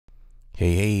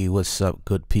Hey, what's up,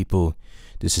 good people?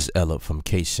 This is Ella from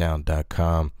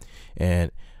ksound.com,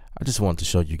 and I just wanted to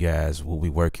show you guys what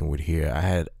we're working with here. I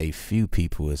had a few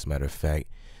people, as a matter of fact,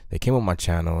 they came on my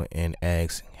channel and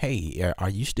asked, hey,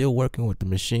 are you still working with the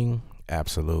machine?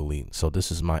 Absolutely. So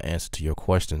this is my answer to your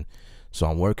question. So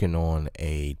I'm working on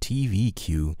a TV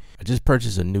queue. I just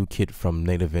purchased a new kit from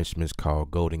Native Instruments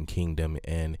called Golden Kingdom,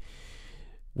 and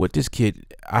with this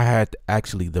kit, I had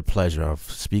actually the pleasure of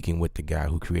speaking with the guy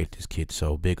who created this kit.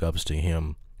 So big ups to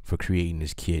him for creating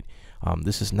this kit.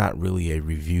 This is not really a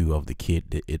review of the kit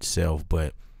itself,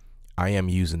 but I am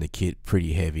using the kit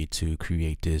pretty heavy to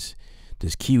create this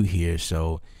cue here.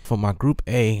 So for my group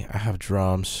A, I have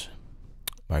drums.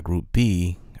 My group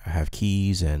B, I have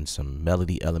keys and some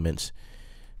melody elements.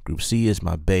 Group C is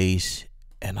my bass,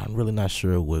 and I'm really not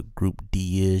sure what group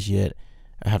D is yet.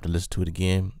 I have to listen to it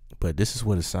again, but this is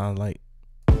what it sounds like.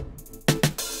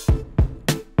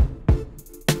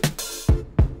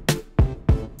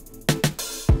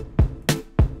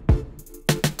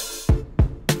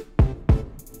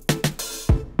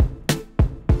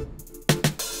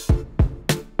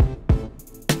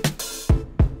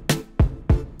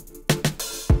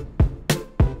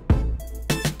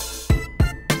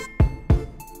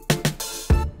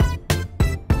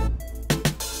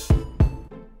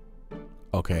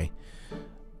 Okay,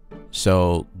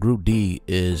 so group D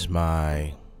is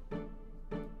my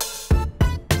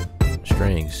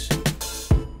strings,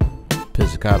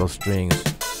 pizzicato strings.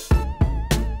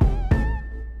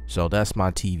 So that's my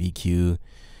TV cue,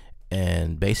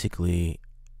 and basically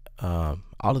all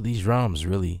of these drums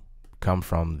really come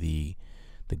from the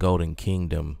Golden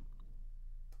Kingdom.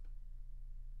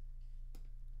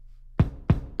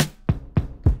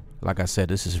 Like I said,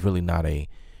 this is really not a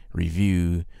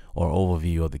review or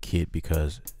overview of the kit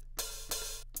because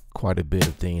quite a bit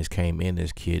of things came in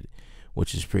this kit,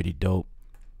 which is pretty dope.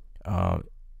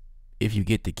 If you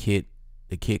get the kit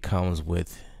comes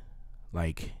with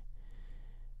like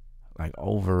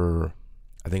over,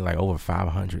 I think like over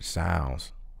 500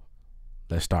 sounds.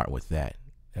 Let's start with that,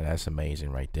 and that's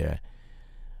amazing right there.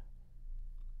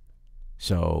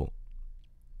 So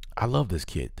I love this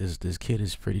kit. This kit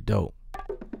is pretty dope.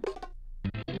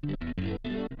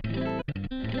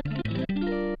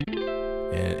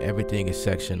 And everything is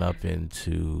sectioned up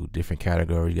into different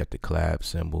categories. You got the clap,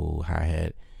 cymbal,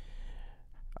 hi-hat,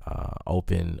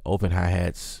 open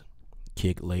hi-hats,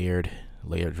 kick, layered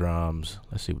drums.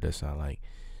 Let's see what that sounds like.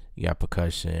 You got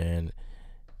percussion,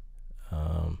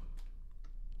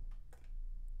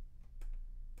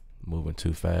 moving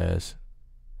too fast.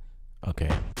 Okay.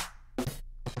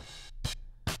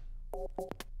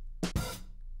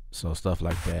 So stuff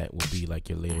like that would be like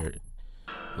your layered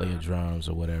drums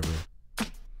or whatever.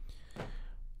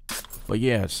 But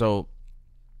yeah, so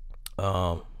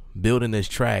building this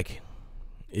track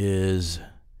is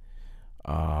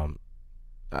I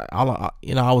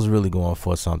was really going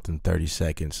for something 30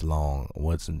 seconds long. I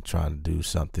wasn't trying to do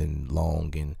something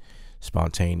long and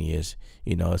spontaneous.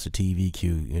 It's a TV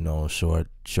cue,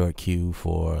 short cue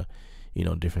for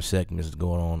different segments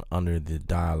going on under the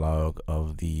dialogue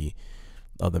of the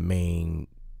main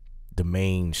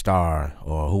star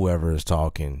or whoever is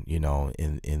talking, in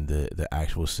the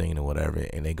actual scene or whatever,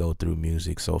 and they go through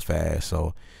music so fast.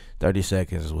 So 30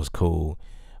 seconds was cool.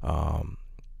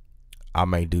 I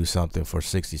may do something for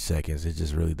 60 seconds. It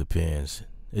just really depends.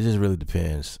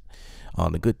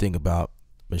 The good thing about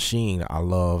Maschine, I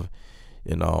love,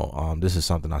 this is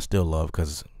something I still love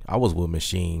because I was with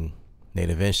Maschine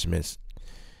Native Instruments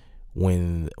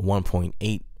when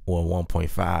 1.8 or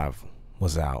 1.5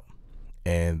 was out,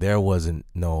 and there wasn't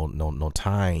no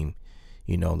time,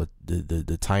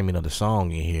 the timing of the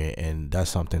song in here, and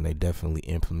that's something they definitely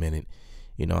implemented.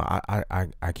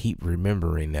 I keep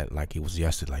remembering that like it was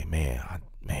yesterday. Like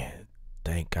man,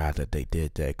 thank God that they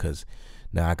did that, because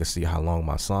now I can see how long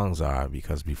my songs are,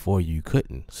 because before you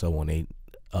couldn't. So when they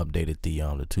updated the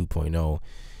 2.0,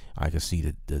 I can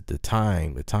see the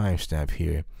time stamp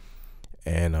here,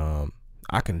 and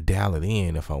I can dial it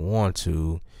in if I want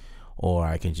to, or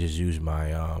I can just use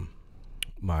my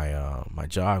my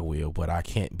jog wheel, but I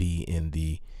can't be in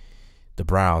the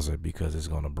browser because it's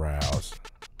gonna browse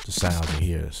the sounds in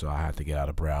here. So I have to get out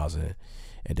of browser,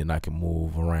 and then I can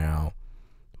move around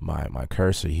my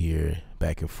cursor here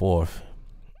back and forth,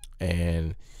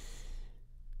 and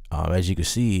as you can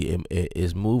see, it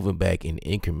is moving back in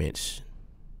increments,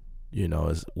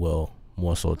 as well,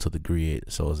 more so to the grid.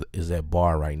 So is that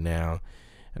bar right now,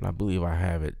 and I believe I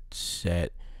have it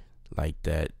set like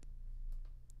that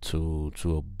to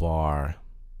a bar.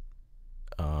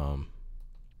 I'm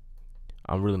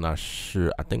really not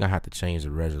sure. I think I have to change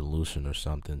the resolution or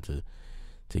something to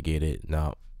to get it.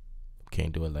 No,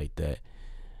 can't do it like that.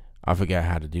 I forgot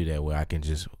how to do that where I can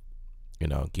just,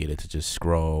 get it to just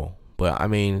scroll. But I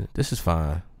mean, this is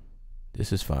fine.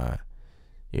 This is fine.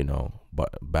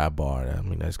 But by bar, I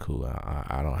mean, that's cool.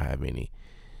 I don't have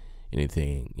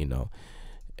anything,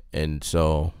 and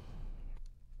so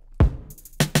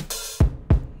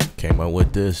came up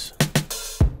with this.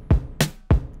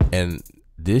 And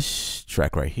this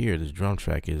track right here, this drum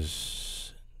track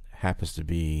happens to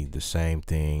be the same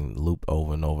thing looped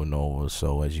over and over and over.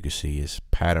 So as you can see, it's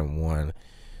pattern 1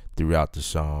 throughout the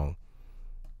song.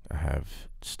 I have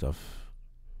stuff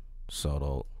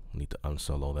solo. Need to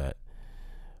unsolo that.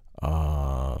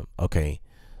 Okay.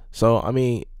 So I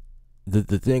mean,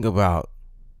 the thing about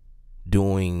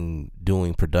doing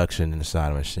production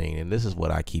inside a Maschine, and this is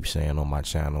what I keep saying on my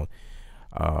channel.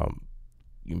 I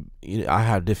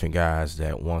have different guys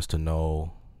that wants to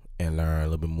know and learn a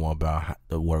little bit more about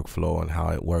the workflow and how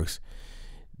it works.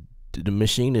 The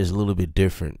Maschine is a little bit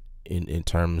different in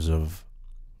terms of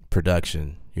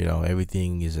production.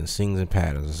 Everything is in sings and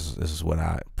patterns. This is what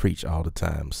I preach all the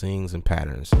time: sings and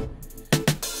patterns.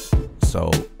 So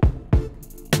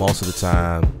most of the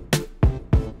time,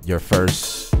 your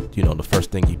first, the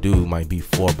first thing you do might be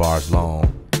 4 bars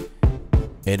long,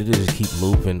 and it just keep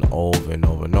looping over and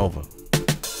over and over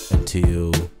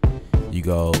until you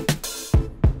go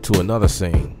to another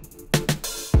sing.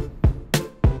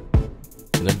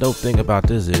 And the dope thing about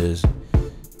this is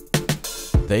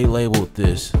they labeled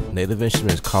this, Native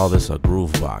Instruments call this a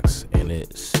groove box, and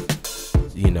it's,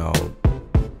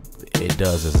 it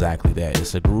does exactly that.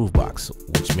 It's a groove box,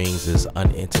 which means it's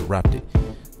uninterrupted.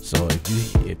 So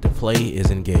if the play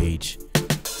is engaged,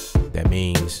 that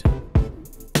means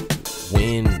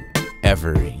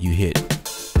whenever you hit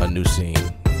a new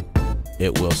scene,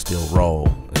 it will still roll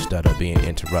instead of being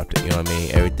interrupted. You know what I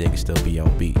mean? Everything can still be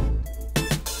on beat.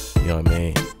 You know what I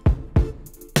mean?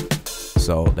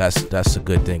 So that's a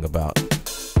good thing about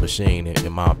Maschine,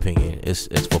 in my opinion. It's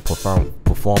for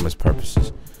performance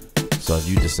purposes. So if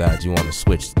you decide you want to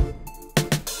switch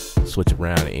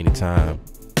around at any time,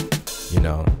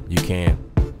 you can.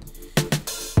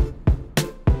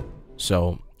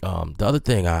 So the other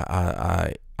thing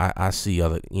I see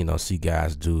see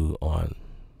guys do on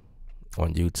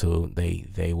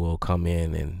YouTube, they will come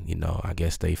in and I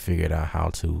guess they figured out how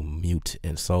to mute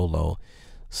and solo.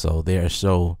 So they'll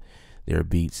show their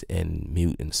beats and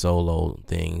mute and solo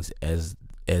things as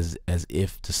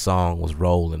if the song was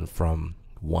rolling from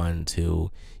 1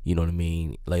 to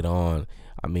later on.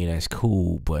 I mean, that's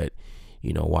cool, but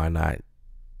why not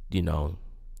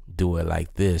do it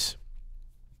like this?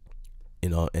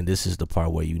 And this is the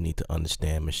part where you need to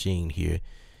understand Maschine here.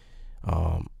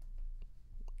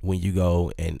 When you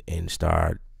go and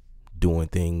start doing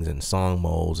things in song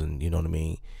modes, and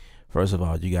first of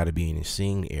all, you got to be in the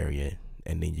sing area,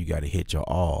 and then you got to hit your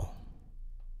all.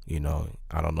 I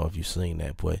don't know if you've seen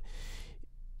that, but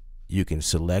you can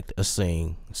select a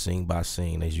sing by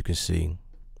sing, as you can see.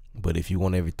 But if you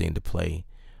want everything to play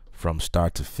from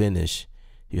start to finish,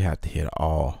 you have to hit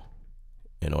all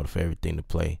in order for everything to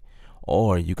play.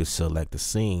 Or you could select a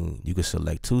sing. You could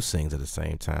select 2 sings at the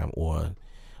same time, or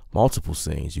multiple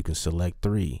sings. You can select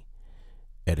 3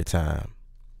 at a time,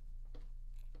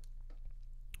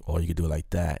 or you could do it like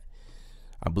that.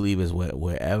 I believe is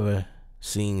wherever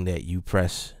scene that you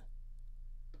press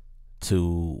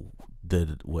to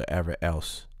the wherever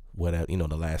else, whatever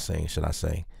the last scene, should I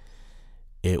say,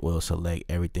 it will select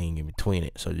everything in between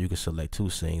it. So you can select 2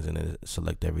 sings and then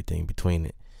select everything between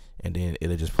it, and then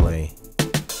it'll just play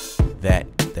that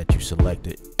you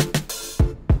selected,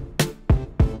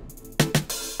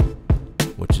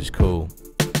 which is cool.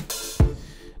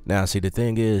 Now, see, the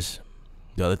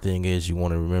other thing is you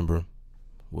want to remember,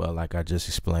 well, like I just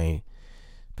explained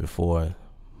before,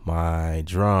 my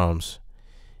drums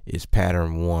is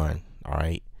pattern 1. All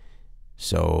right,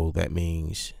 so that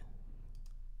means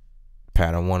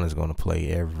pattern 1 is going to play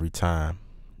every time,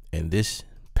 and this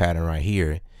pattern right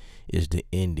here is the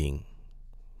ending,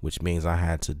 which means I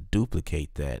had to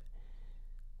duplicate that.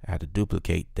 I had to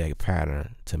duplicate that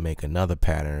pattern to make another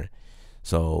pattern.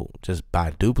 So just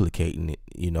by duplicating it,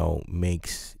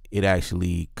 makes it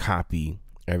actually copy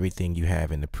everything you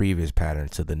have in the previous pattern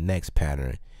to the next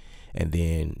pattern, and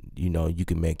then you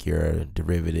can make your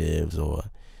derivatives or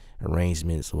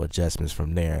arrangements or adjustments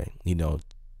from there. And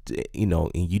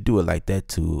you do it like that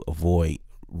to avoid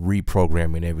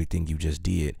reprogramming everything you just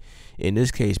did. In this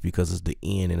case, because it's the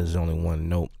end and there's only one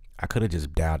note, I could have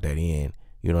just dialed that in,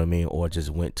 you know what I mean, or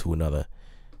just went to another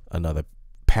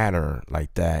pattern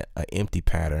like that, an empty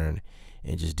pattern,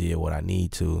 and just did what I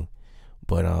need to.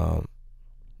 But and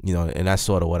that's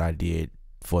sort of what I did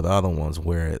for the other ones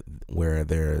where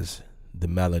there's the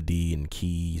melody and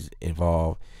keys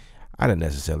involved, I didn't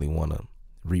necessarily want to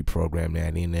reprogram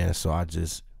that in there, so I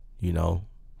just,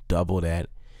 double that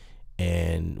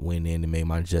and went in and made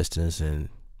my adjustments and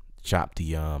chopped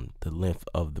the length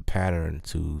of the pattern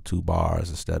to 2 bars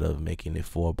instead of making it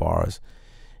 4 bars.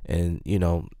 And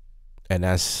and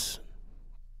that's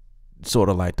sort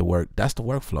of like that's the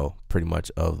workflow pretty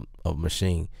much of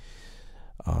Maschine.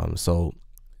 So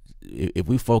if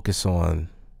we focus on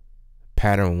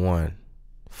pattern 1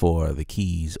 for the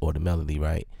keys or the melody,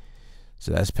 right?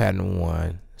 So that's pattern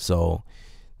 1. So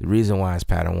the reason why it's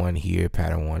pattern 1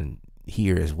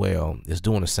 here as well is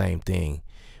doing the same thing,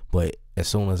 but as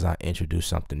soon as I introduced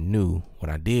something new, what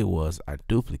I did was I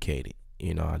duplicated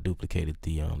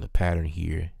the pattern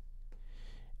here,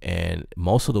 and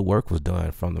most of the work was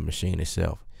done from the Maschine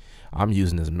itself. I'm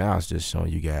using this mouse just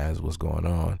showing you guys what's going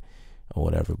on or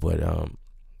whatever, but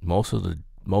most of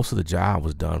the job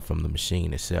was done from the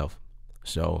Maschine itself.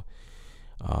 So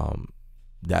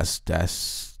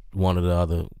that's one of the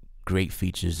other great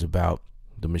features about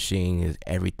the Maschine, is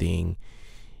everything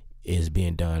is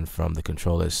being done from the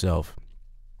controller itself.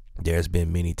 There's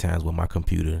been many times when my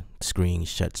computer screen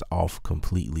shuts off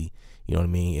completely. You know what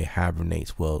I mean? It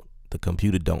hibernates. Well, the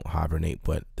computer don't hibernate,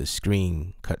 but the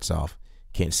screen cuts off.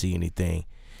 Can't see anything.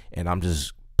 And I'm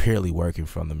just purely working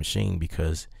from the Maschine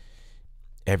because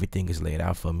everything is laid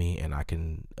out for me and I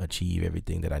can achieve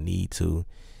everything that I need to.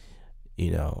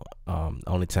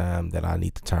 Only time that I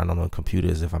need to turn on the computer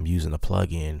is if I'm using a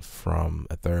plugin from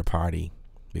a third party,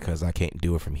 because I can't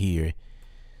do it from here.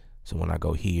 So when I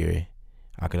go here,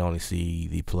 I can only see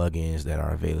the plugins that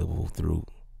are available through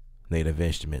Native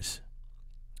Instruments.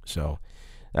 So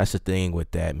that's the thing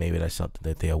with that. Maybe that's something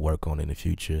that they'll work on in the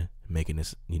future, making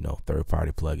this, third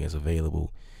party plugins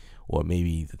available, or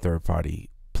maybe the third party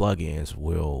plugins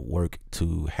will work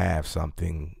to have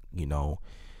something,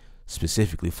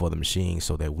 specifically for the Maschine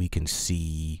so that we can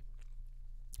see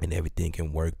and everything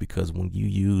can work. Because when you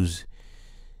use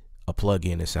a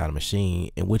plugin inside a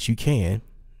Maschine, in which you can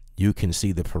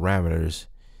see the parameters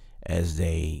as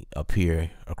they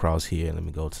appear across here. Let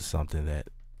me go to something that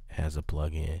has a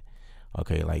plugin.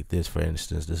 Okay, like this, for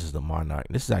instance, this is the Monarch.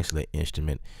 This is actually an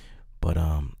instrument, but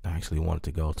I actually wanted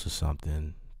to go to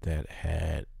something that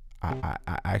had I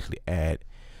actually add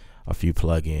a few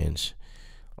plugins.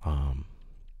 I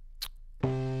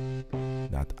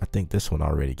think this one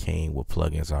already came with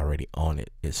plugins already on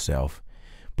it itself,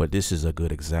 but this is a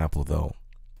good example though.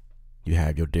 You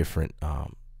have your different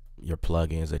your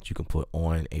plugins that you can put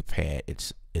on a pad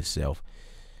itself.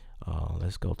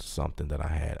 Let's go to something that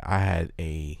I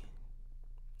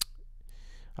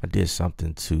did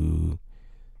something to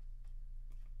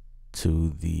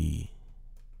the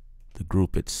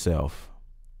group itself.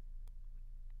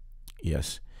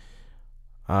 Yes,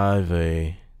 what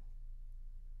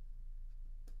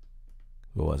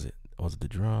was it? Was it the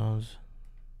drums?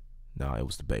 No, it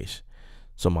was the bass.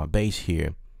 So my bass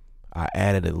here, I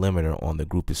added a limiter on the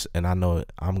group, and I know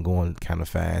I'm going kind of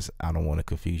fast. I don't want to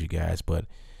confuse you guys, but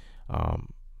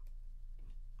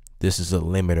this is a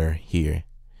limiter here,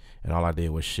 and all I did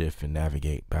was shift and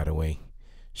navigate. By the way,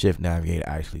 shift navigate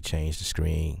actually changed the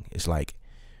screen. It's like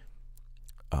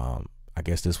I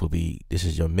guess this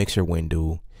is your mixer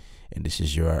window, and this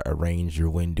is your arranger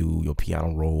window, your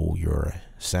piano roll, your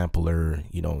sampler,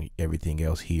 everything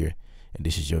else here, and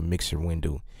this is your mixer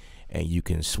window. And you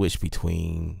can switch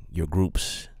between your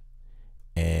groups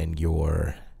and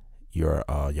your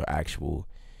actual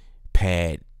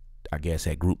pad, I guess,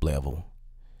 at group level.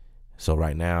 So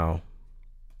right now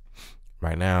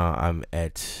I'm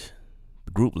at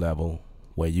the group level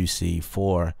where you see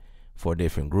four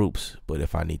different groups. But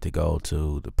if I need to go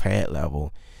to the pad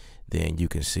level, then you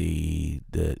can see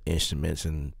the instruments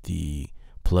and the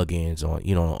plugins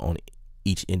on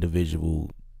each individual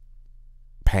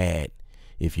pad,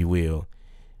 if you will,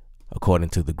 according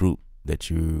to the group that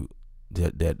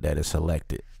is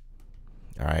selected.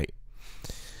 All right.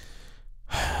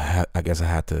 I guess I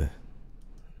had to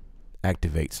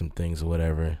activate some things or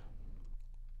whatever.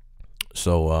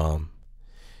 So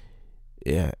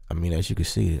yeah, I mean, as you can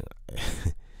see,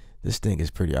 this thing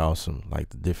is pretty awesome. Like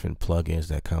the different plugins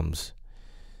that comes,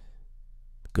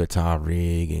 guitar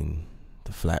rig and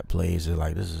the flat plays are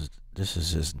like, this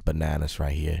is just bananas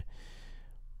right here.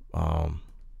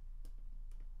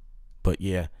 But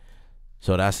yeah,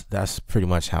 so that's pretty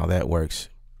much how that works.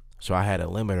 So I had a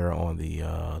limiter on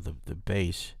the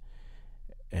bass,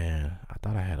 and I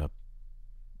thought I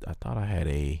had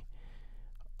a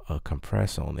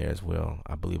compress on there as well.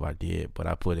 I believe I did, but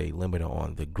I put a limiter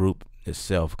on the group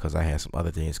itself because I had some other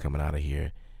things coming out of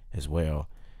here as well.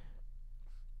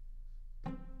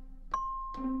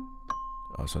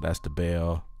 Oh, so that's the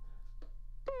bell.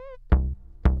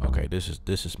 Okay, this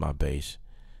is my bass.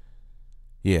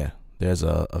 Yeah, there's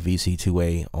a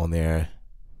VC2A on there.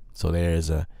 So there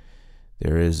is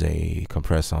a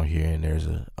compressor on here, and there's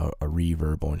a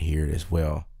reverb on here as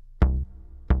well.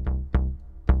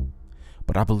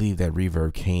 But I believe that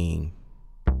reverb came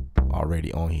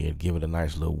already on here to give it a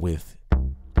nice little width.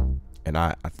 And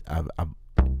I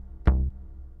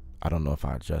don't know if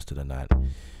I adjusted or not.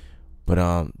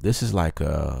 But this is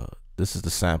the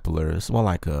sampler. It's more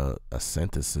like a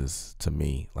synthesis to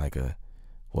me.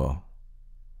 Well,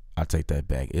 I take that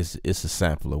back. It's a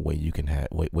sampler where you can have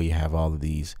where you have all of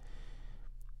these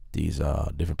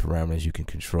different parameters you can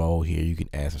control here. You can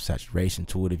add some saturation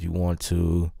to it if you want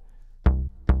to.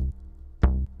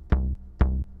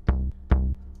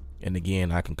 And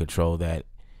again, I can control that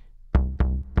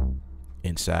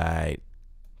inside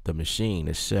the machine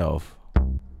itself.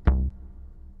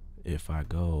 If I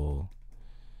go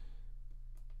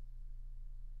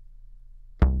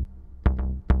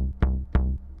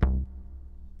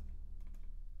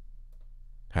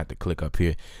have to click up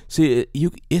here. See,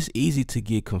 it's easy to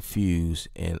get confused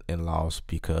and lost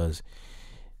because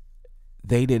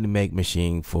they didn't make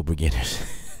Maschine for beginners.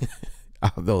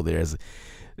 Although there's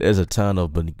a ton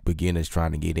of beginners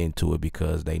trying to get into it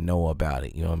because they know about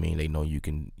it. You know what I mean? They know you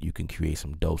can create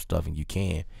some dope stuff, and you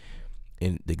can.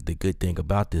 And the good thing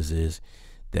about this is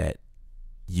that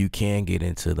you can get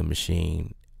into the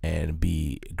Maschine and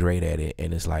be great at it,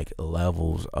 and it's like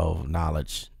levels of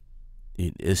knowledge.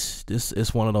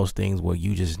 It's one of those things where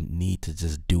you just need to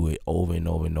just do it over and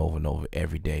over and over and over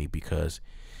every day, because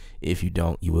if you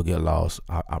don't, you will get lost.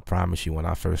 I promise you, when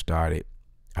I first started,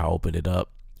 I opened it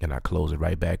up and I closed it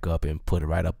right back up and put it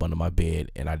right up under my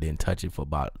bed, and I didn't touch it for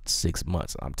about 6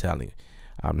 months. I'm telling you,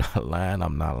 I'm not lying.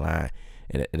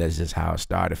 And that's just how it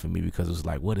started for me, because it was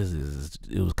like, what is this?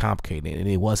 It was complicated, and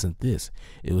it wasn't this.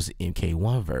 It was the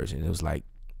MK1 version. It was like,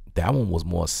 that one was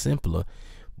more simpler,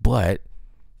 but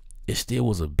it still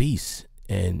was a beast.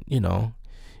 And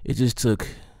it just took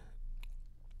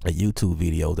a YouTube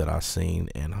video that I seen,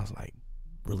 and I was like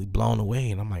really blown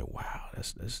away. And I'm like, wow,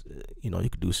 that's you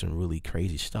could do some really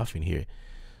crazy stuff in here.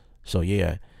 So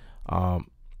yeah,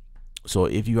 so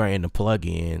if you are in the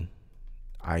plugin,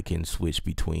 I can switch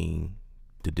between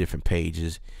the different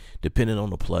pages depending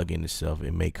on the plugin itself.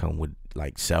 It may come with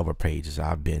like several pages.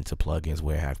 I've been to plugins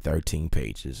where I have 13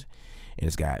 pages, and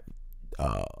it's got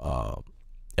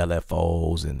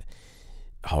LFOs and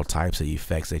all types of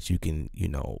effects that you can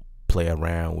play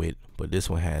around with. But this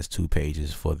one has 2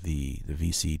 pages for the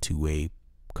VC2A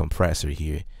compressor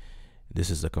here. This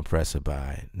is a compressor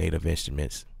by Native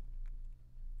Instruments,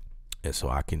 and so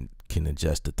I can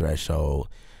adjust the threshold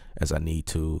as I need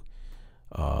to.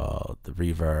 The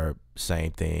reverb,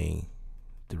 same thing.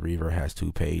 The reverb has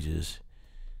 2 pages,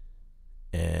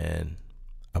 and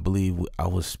I believe I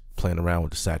was playing around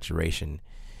with the saturation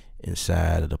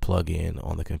inside of the plugin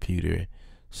on the computer.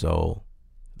 So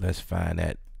let's find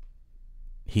that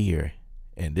here,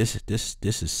 and this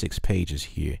is 6 pages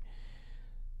here.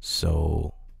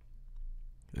 So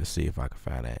let's see if I can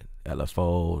find that.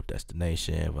 LFO,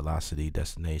 destination, velocity,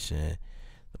 destination,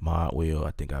 the mod wheel.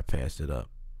 I think I passed it up.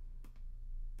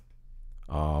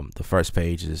 The first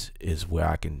page is where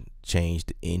I can change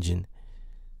the engine,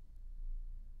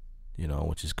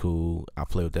 which is cool. I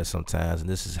play with that sometimes, and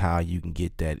this is how you can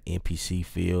get that MPC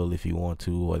feel if you want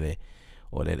to,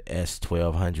 or that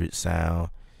S1200 sound.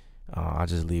 I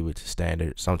just leave it to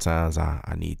standard. Sometimes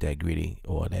I need that gritty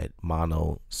or that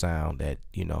mono sound, that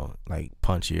like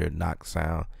punchier knock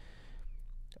sound.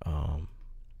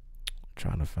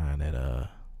 Trying to find that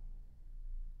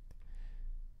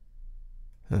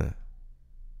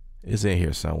it's in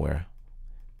here somewhere,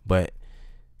 but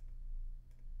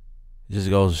it just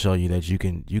goes to show you that you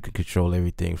can control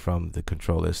everything from the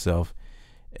controller itself.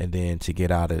 And then to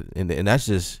get out of and that's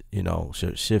just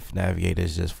shift navigate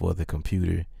is just for the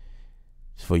computer,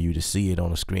 for you to see it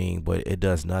on the screen, but it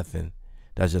does nothing.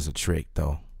 That's just a trick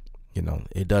though.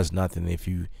 It does nothing if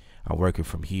you are working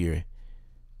from here.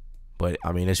 But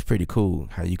I mean, it's pretty cool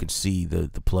how you can see the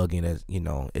plugin as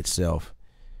itself.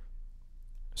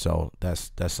 So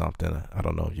that's something. I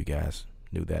don't know if you guys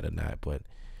knew that or not, but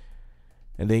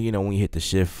and then when you hit the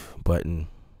shift button,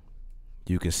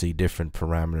 you can see different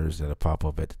parameters that'll pop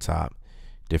up at the top,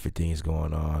 different things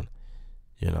going on.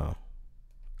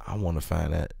 I want to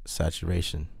find that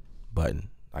saturation button.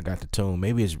 I got the tune.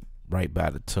 Maybe it's right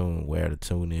by the tune, where the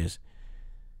tune is.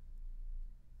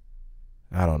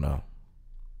 I don't know,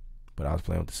 but I was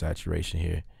playing with the saturation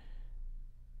here,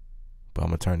 but I'm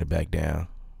gonna turn it back down.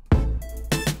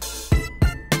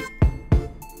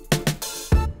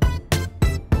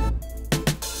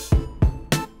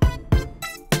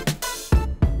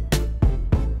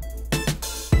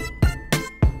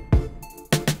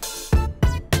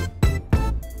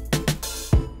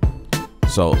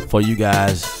 So for you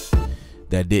guys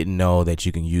that didn't know that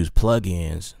you can use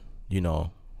plugins, you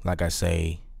know, like I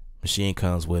say, Maschine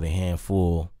comes with a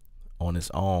handful on its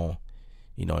own.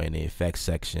 You know, in the effects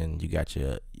section, you got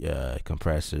your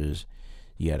compressors.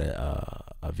 You got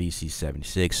a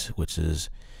VC76,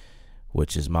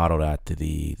 which is modeled after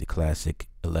the classic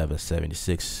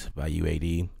 1176 by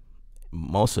UAD.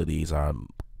 Most of these are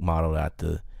modeled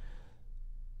after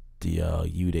the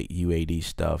UAD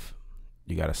stuff.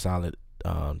 You got a solid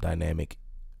dynamic,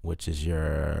 which is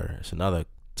it's another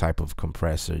type of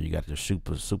compressor. You got your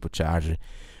supercharger,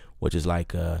 which is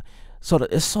like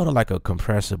it's sort of like a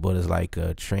compressor, but it's like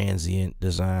a transient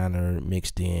designer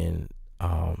mixed in.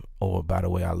 Oh, by the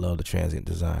way, I love the transient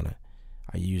designer.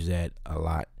 I use that a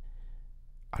lot.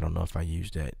 I don't know if I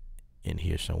used that in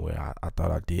here somewhere. I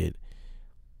thought I did,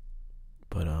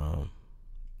 but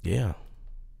yeah.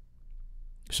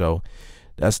 So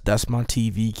that's my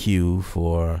TV cue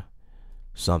for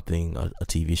something, a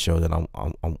TV show that I'm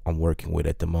working with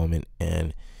at the moment,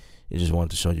 and I just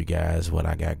wanted to show you guys what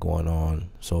I got going on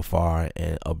so far,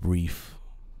 and a brief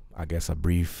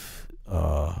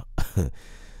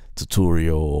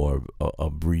tutorial or a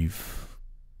brief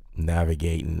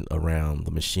navigating around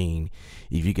the Maschine.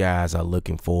 If you guys are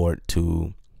looking forward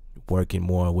to working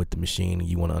more with the Maschine,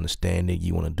 you want to understand it,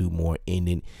 you want to do more in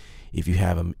it, if you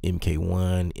have an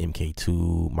MK1,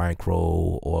 MK2 Micro,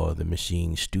 or the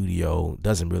Maschine Studio,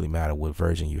 doesn't really matter what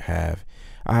version you have,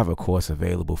 I have a course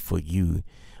available for you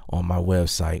on my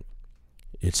website.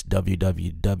 It's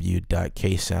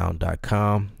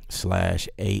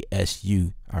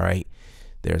www.ksound.com/ASU. All right,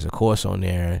 there's a course on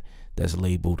there that's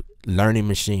labeled Learning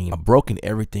Maschine. I've broken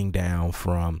everything down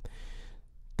from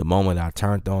the moment I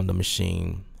turned on the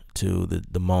Maschine to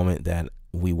the moment that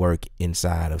we work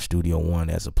inside of Studio One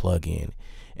as a plugin.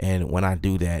 And when I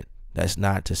do that, that's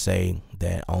not to say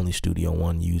that only Studio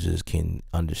One users can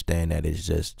understand that. It's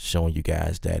just showing you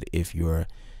guys that if your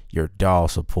DAW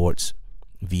supports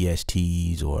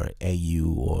VSTs or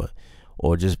AU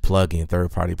or just plugin,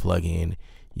 third-party plugin,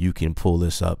 you can pull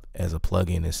this up as a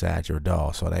plugin inside your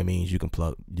DAW. So that means you can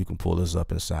pull this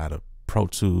up inside of Pro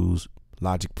Tools,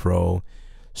 Logic Pro,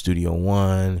 Studio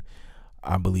One.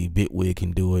 I believe Bitwig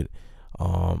can do it.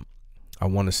 I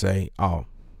want to say,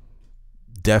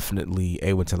 definitely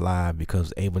Ableton Live,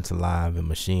 because Ableton Live and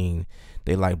Maschine,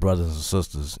 they like brothers and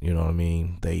sisters. You know what I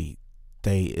mean?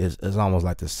 It's almost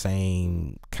like the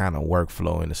same kind of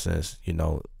workflow in a sense. You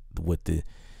know, with the,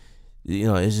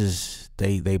 it's just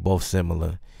they both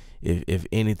similar. If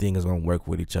anything is gonna work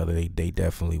with each other, they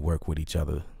definitely work with each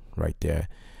other right there.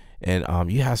 And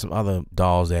you have some other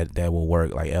DAWs that will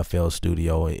work, like FL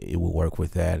Studio. It will work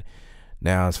with that.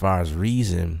 Now, as far as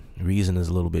Reason is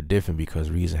a little bit different,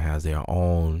 because Reason has their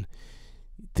own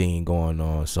thing going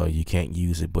on, so you can't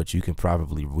use it, but you can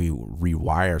probably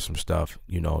rewire some stuff,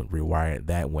 rewire it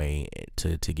that way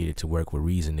to get it to work with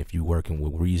Reason. If you're working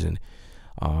with Reason,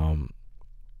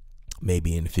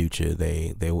 maybe in the future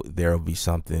there'll be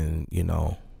something,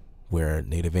 where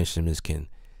Native Instruments can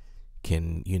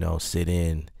sit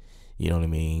in, what I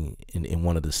mean, in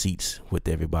one of the seats with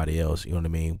everybody else, what I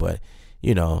mean. But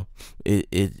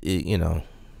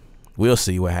we'll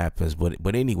see what happens.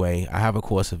 But anyway, I have a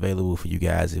course available for you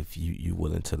guys if you're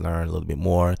willing to learn a little bit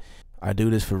more. I do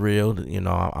this for real.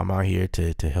 I'm out here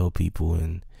to help people,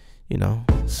 and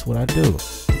this is what I do.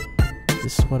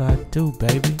 This is what I do,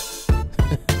 baby.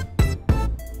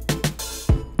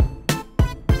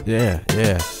 Yeah.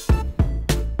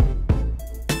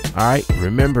 All right,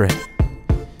 remember,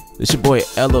 it's your boy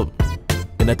Ella,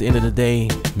 and at the end of the day,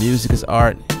 music is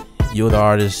art. You're the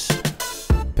artist.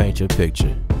 Paint your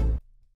picture.